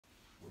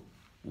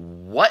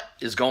What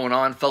is going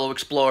on, fellow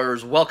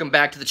explorers? Welcome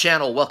back to the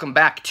channel. Welcome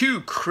back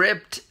to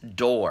Crypt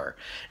Door.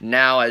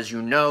 Now, as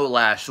you know,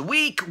 last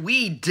week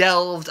we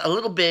delved a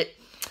little bit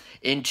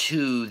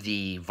into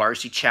the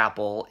Varsi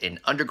Chapel and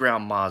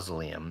underground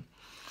mausoleum.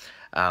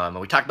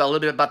 We talked about a little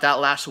bit about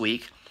that last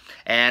week.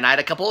 And I had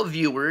a couple of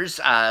viewers,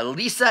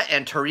 Lisa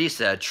and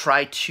Teresa,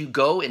 try to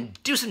go and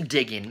do some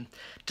digging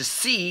to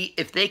see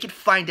if they could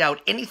find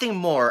out anything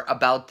more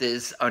about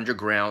this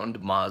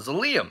underground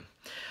mausoleum.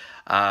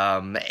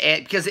 And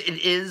because it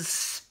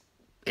is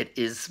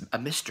a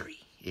mystery.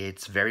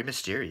 It's very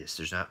mysterious.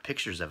 There's not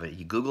pictures of it.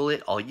 You Google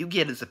it, all you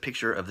get is a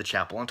picture of the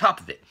chapel on top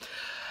of it.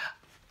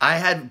 I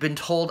had been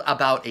told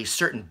about a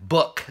certain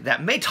book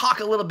that may talk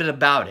a little bit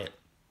about it.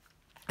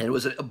 And it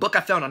was a book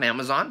I found on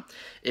Amazon.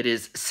 It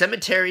is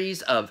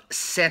Cemeteries of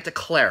Santa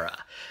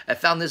Clara. I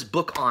found this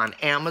book on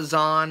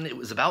Amazon. It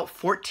was about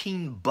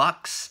 14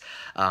 bucks.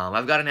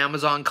 I've got an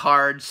Amazon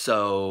card,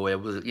 so it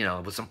was,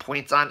 with some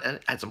points on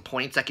it. I had some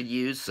points I could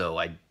use, so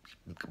I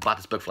bought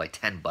this book for like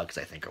 10 bucks,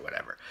 I think, or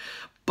whatever.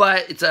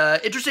 But it's an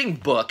interesting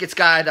book. It's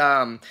got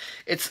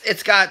what's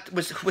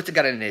it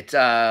got in it?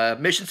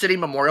 Mission City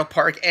Memorial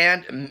Park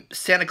and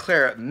Santa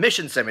Clara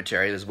Mission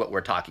Cemetery is what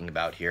we're talking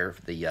about here,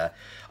 the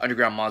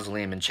underground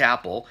mausoleum and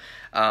chapel.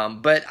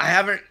 But I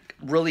haven't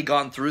really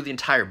gone through the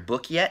entire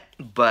book yet,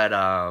 but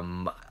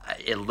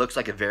it looks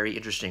like a very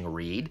interesting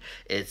read.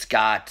 It's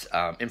got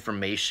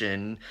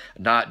information,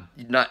 not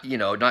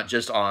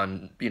just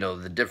on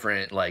the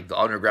different, like the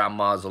underground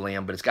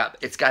mausoleum, but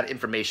it's got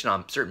information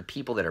on certain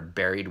people that are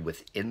buried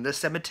within the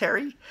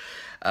cemetery,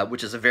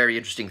 which is a very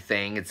interesting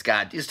thing. It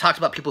talks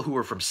about people who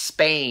were from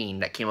Spain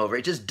that came over.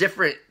 It's just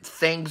different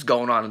things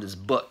going on in this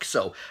book.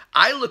 So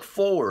I look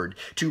forward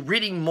to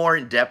reading more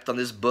in depth on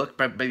this book.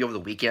 Maybe over the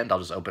weekend I'll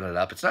just open it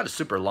up. It's not a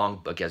super long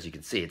book, as you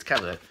can see. It's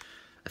kind of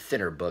a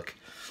thinner book.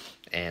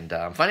 And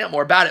finding out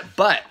more about it.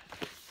 But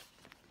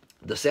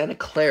the Santa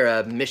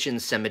Clara Mission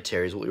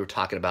Cemetery is what we were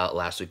talking about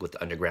last week with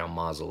the underground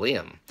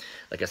mausoleum.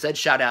 Like I said,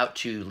 shout out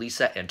to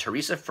Lisa and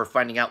Teresa for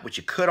finding out what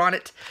you could on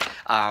it.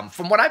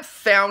 From what I've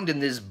found in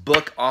this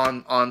book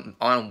on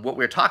what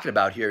we're talking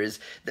about here is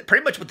that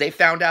pretty much what they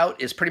found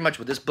out is pretty much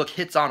what this book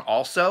hits on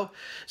also.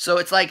 So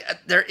it's like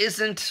there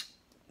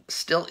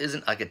still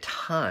isn't like a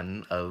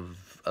ton of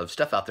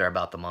stuff out there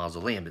about the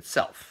mausoleum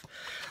itself.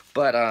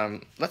 But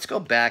let's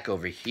go back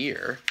over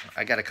here.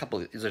 I got a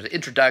couple. There's an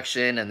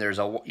introduction, and there's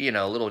a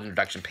little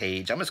introduction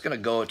page. I'm just gonna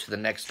go to the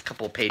next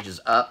couple of pages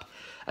up.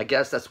 I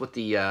guess that's what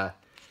the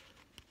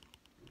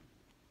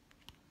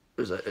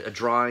there's a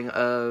drawing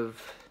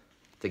of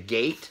the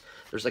gate.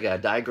 There's like a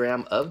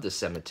diagram of the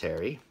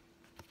cemetery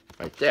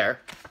right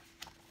there.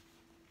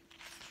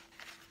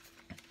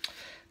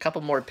 A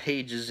couple more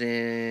pages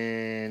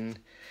in,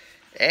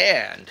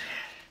 and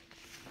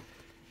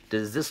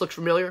does this look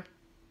familiar?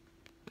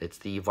 It's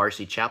the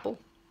Varsi Chapel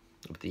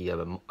with the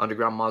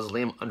underground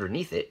mausoleum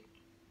underneath it.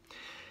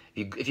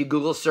 If you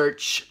Google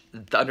search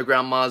the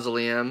underground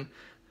mausoleum,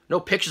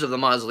 no pictures of the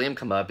mausoleum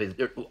come up.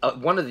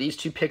 One of these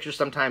two pictures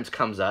sometimes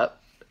comes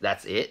up.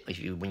 That's it.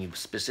 When you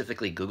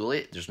specifically Google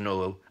it, there's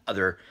no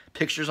other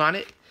pictures on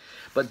it.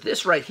 But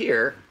this right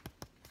here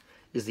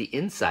is the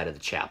inside of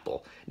the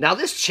chapel. Now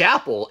this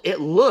chapel,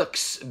 it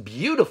looks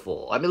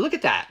beautiful. I mean, look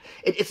at that.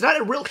 It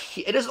doesn't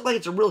look like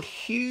it's a real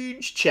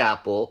huge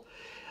chapel.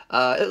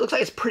 It looks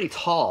like it's pretty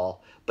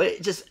tall, but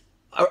it just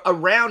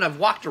I've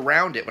walked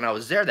around it when I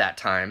was there that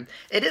time.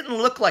 It didn't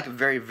look like a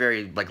very,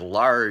 very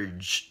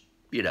large,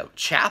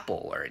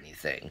 chapel or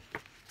anything.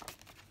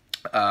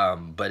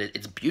 But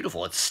it's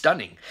beautiful. It's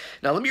stunning.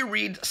 Now let me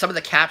read some of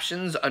the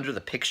captions under the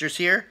pictures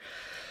here.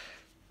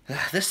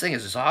 This thing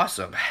is just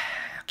awesome.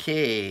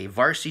 Okay,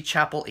 Varsi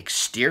Chapel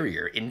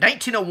exterior. In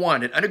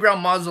 1901, an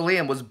underground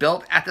mausoleum was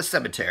built at the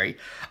cemetery.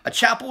 A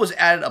chapel was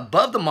added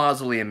above the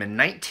mausoleum in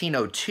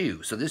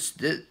 1902. So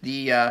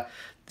the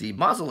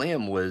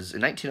mausoleum was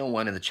in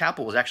 1901, and the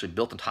chapel was actually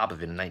built on top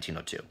of it in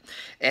 1902.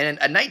 And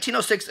a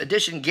 1906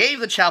 addition gave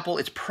the chapel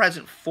its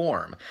present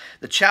form.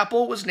 The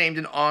chapel was named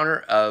in honor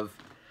of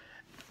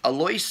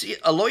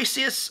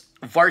Aloysius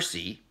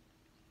Varsi,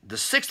 the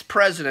 6th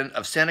president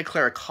of Santa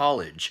Clara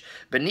College.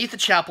 Beneath the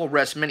chapel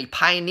rest many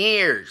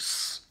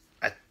pioneers.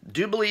 I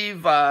do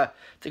believe, I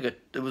think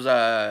it was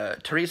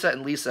Teresa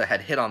and Lisa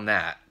had hit on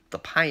that. The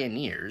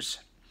pioneers.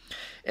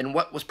 In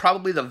what was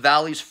probably the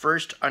valley's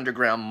first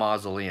underground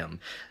mausoleum.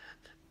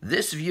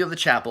 This view of the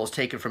chapel is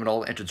taken from an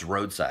old entrance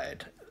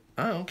roadside.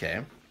 Oh,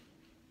 okay.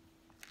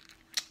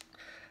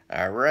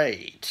 All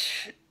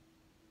right.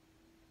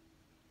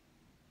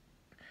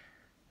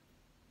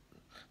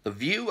 The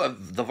view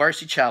of the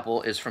Varsi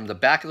Chapel is from the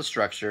back of the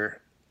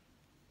structure.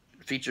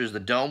 It features the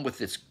dome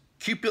with its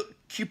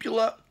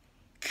cupola,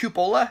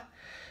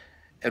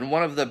 and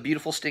one of the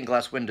beautiful stained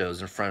glass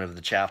windows in front of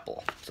the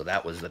chapel. So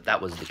that was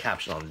the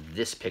caption on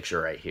this picture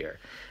right here.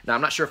 Now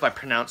I'm not sure if I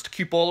pronounced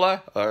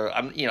cupola, or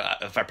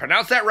if I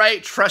pronounced that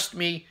right. Trust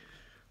me,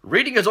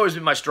 reading has always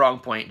been my strong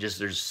point. Just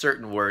there's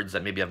certain words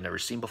that maybe I've never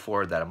seen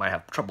before that I might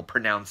have trouble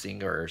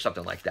pronouncing or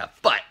something like that.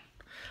 But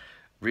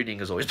reading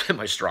has always been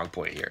my strong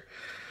point here.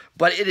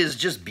 But it is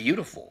just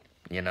beautiful.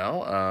 You know,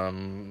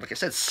 like I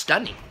said,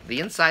 stunning. The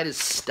inside is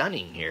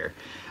stunning here.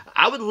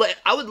 I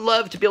would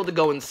love to be able to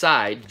go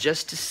inside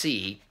just to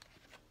see,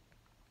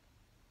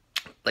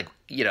 like,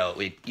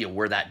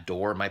 where that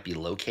door might be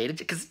located,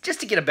 because just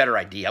to get a better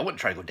idea. I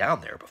wouldn't try to go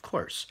down there, but of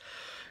course,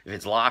 if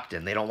it's locked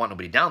and they don't want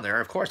nobody down there,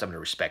 of course I'm going to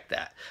respect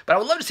that. But I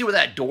would love to see where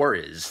that door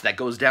is that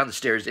goes down the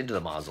stairs into the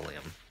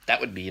mausoleum. That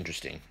would be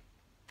interesting.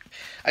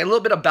 A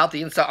little bit about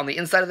the inside. On the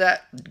inside of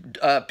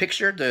that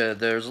picture,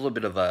 there's a little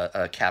bit of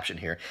a caption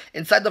here.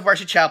 Inside the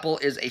Varsi Chapel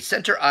is a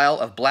center aisle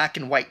of black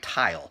and white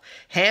tile,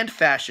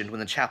 hand-fashioned when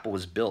the chapel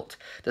was built.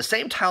 The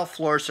same tile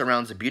floor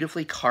surrounds a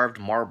beautifully carved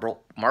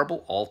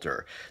marble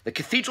altar. The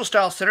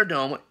cathedral-style center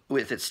dome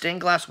with its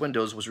stained glass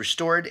windows was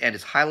restored and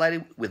is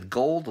highlighted with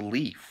gold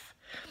leaf.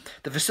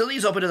 The facility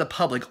is open to the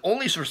public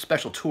only for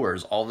special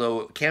tours,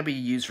 although it can be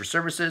used for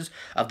services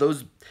of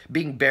those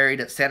being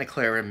buried at Santa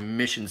Clara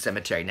Mission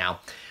Cemetery. Now,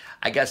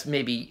 I guess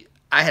maybe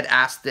I had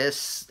asked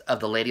this of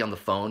the lady on the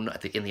phone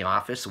in the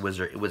office. Was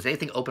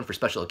anything open for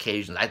special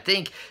occasions? I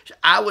think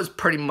I was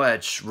pretty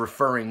much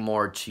referring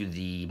more to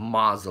the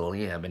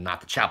mausoleum and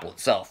not the chapel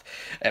itself.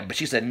 But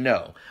she said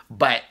no.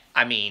 But,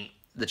 I mean,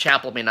 the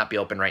chapel may not be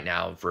open right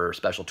now for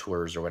special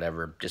tours or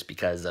whatever, just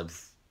because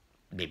of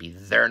maybe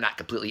they're not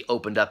completely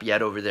opened up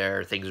yet over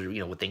there. Things are,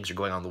 when things are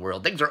going on in the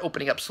world, things are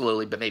opening up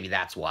slowly, but maybe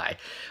that's why.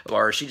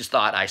 Or she just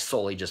thought I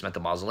solely just meant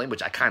the mausoleum,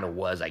 which I kind of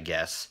was, I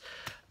guess.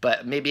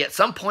 But maybe at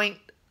some point,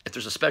 if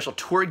there's a special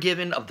tour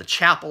given of the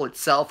chapel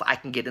itself, I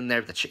can get in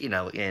there,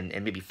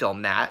 and maybe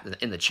film that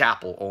in the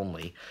chapel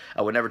only.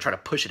 I would never try to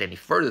push it any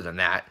further than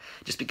that,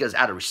 just because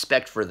out of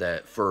respect for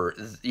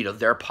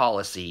their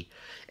policy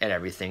and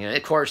everything. And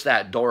of course,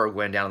 that door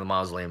going down to the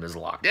mausoleum is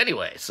locked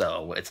anyway,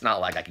 so it's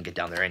not like I can get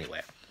down there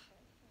anyway.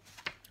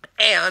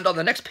 And on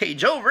the next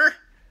page over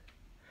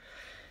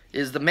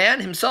is the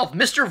man himself,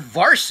 Mr.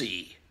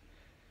 Varsi.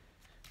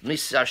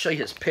 I'll show you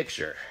his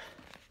picture.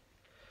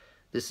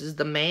 This is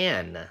the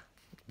man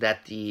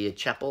that the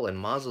chapel and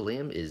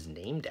mausoleum is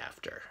named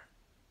after.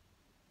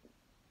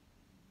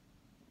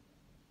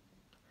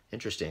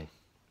 Interesting.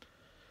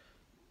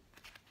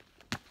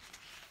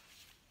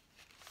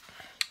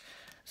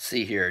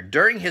 See here.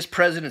 During his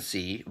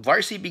presidency,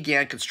 Varsi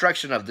began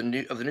construction of the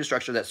new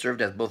structure that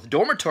served as both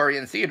dormitory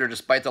and theater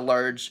despite the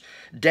large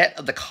debt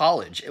of the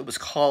college. It was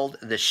called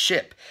the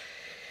Ship.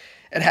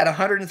 It had a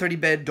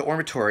 130-bed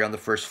dormitory on the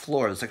first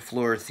floor. The second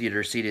floor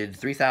theater seated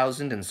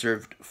 3,000 and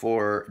served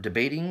for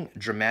debating,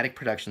 dramatic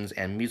productions,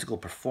 and musical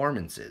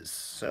performances.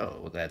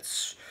 So that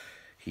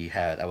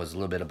was a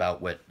little bit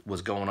about what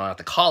was going on at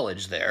the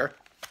college there.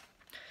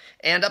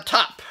 And up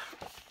top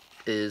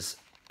is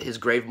his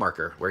grave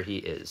marker where he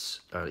is.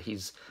 I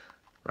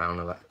don't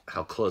know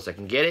how close I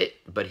can get it,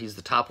 but he's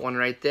the top one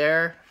right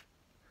there.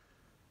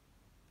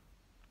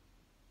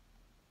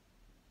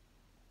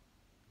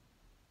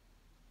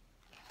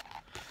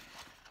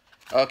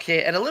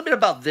 Okay, and a little bit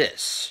about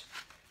this.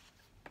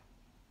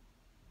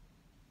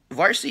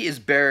 Varsi is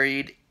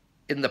buried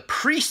in the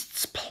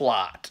priest's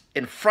plot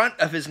in front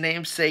of his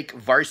namesake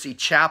Varsi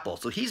Chapel.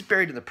 So he's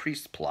buried in the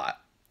priest's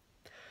plot.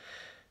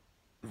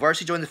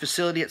 Varsi joined the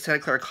facility at Santa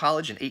Clara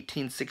College in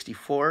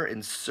 1864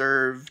 and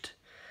served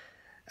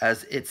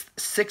as its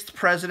 6th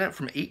president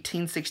from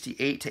 1868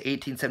 to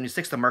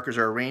 1876. The markers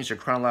are arranged in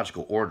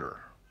chronological order.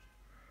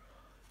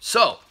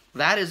 So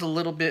that is a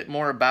little bit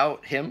more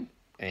about him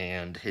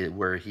and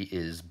where he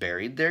is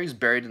buried there. He's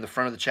buried in the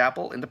front of the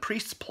chapel in the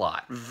priest's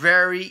plot.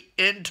 Very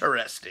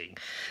interesting.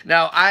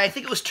 Now, I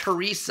think it was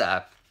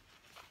Teresa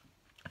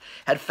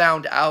had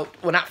found out,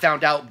 well, not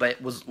found out,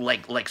 but was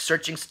like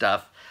searching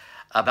stuff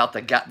about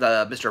the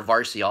Mr.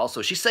 Varsi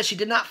also. She said she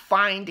did not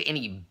find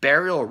any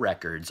burial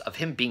records of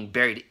him being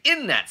buried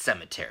in that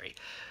cemetery.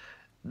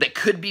 That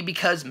could be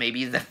because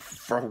maybe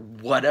for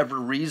whatever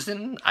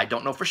reason, I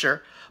don't know for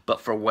sure,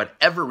 but for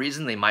whatever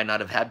reason, they might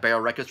not have had burial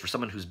records for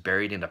someone who's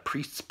buried in a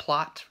priest's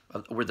plot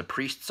where the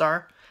priests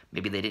are.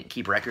 Maybe they didn't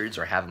keep records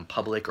or have them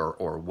public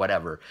or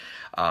whatever.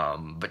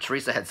 But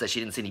Teresa had said she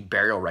didn't see any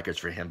burial records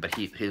for him, but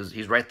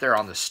he's right there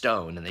on the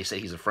stone, and they say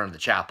he's in front of the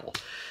chapel.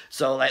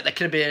 So that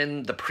could have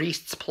been the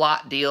priest's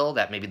plot deal,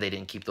 that maybe they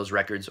didn't keep those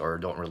records or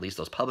don't release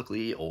those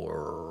publicly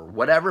or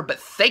whatever. But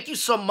thank you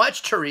so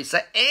much,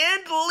 Teresa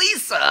and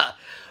Lisa,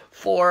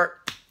 for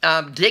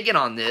digging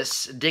on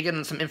this,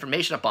 digging some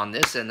information up on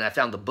this, and I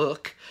found the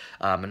book.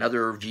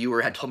 Another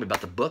viewer had told me about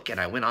the book, and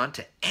I went on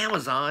to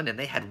Amazon, and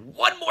they had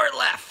one more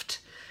left.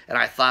 And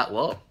I thought,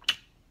 well,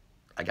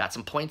 I got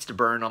some points to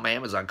burn on my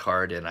Amazon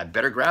card, and I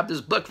better grab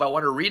this book if I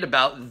want to read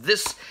about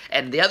this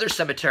and the other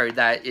cemetery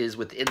that is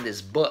within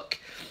this book.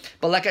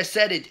 But like I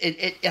said,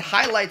 it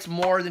highlights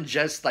more than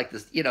just like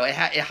this,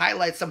 it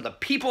highlights some of the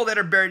people that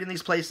are buried in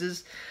these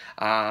places,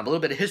 a little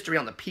bit of history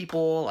on the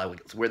people,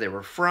 where they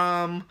were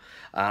from,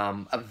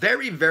 a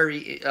very,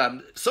 very,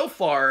 so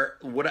far,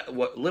 what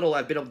little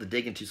I've been able to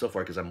dig into so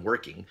far because I'm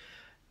working,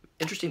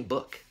 interesting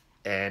book.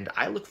 And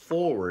I look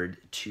forward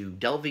to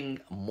delving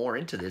more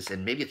into this,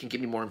 and maybe it can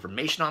give me more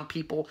information on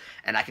people,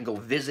 and I can go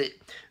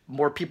visit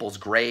more people's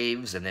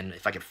graves, and then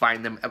if I can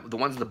find them, the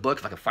ones in the book,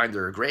 if I can find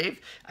their grave,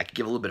 I can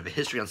give a little bit of a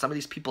history on some of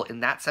these people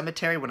in that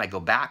cemetery when I go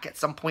back at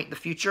some point in the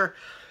future.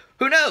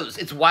 Who knows?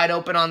 It's wide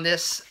open on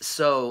this,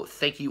 so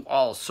thank you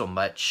all so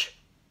much.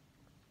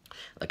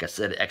 Like I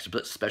said,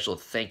 extra special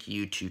thank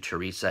you to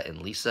Teresa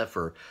and Lisa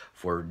for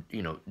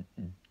you know,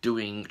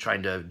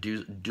 trying to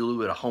do a little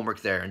bit of homework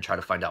there and try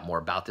to find out more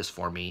about this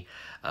for me.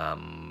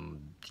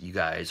 You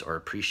guys are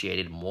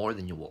appreciated more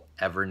than you will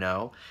ever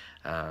know.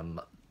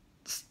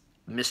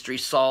 Mystery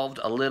solved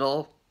a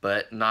little,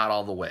 but not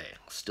all the way.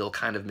 Still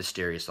kind of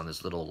mysterious on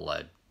this little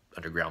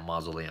underground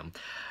mausoleum.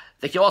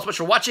 Thank you all so much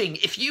for watching.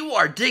 If you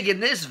are digging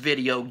this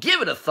video,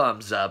 give it a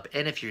thumbs up.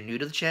 And if you're new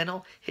to the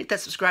channel, hit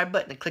that subscribe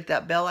button and click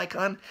that bell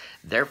icon.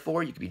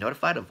 Therefore, you can be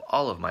notified of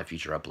all of my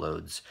future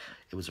uploads.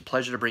 It was a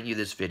pleasure to bring you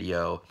this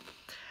video.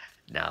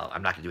 Now,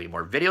 I'm not going to do any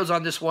more videos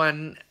on this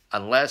one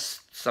unless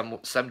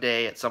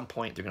someday, at some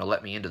point, they're going to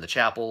let me into the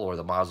chapel or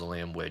the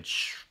mausoleum,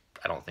 which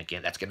I don't think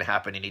that's going to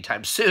happen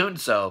anytime soon.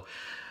 So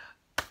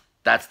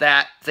that's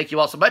that. Thank you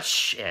all so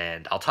much,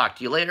 and I'll talk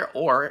to you later.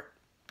 Or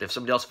if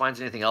somebody else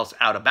finds anything else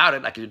out about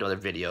it, I can do another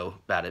video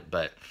about it,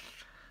 but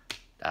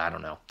I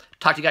don't know.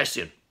 Talk to you guys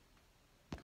soon.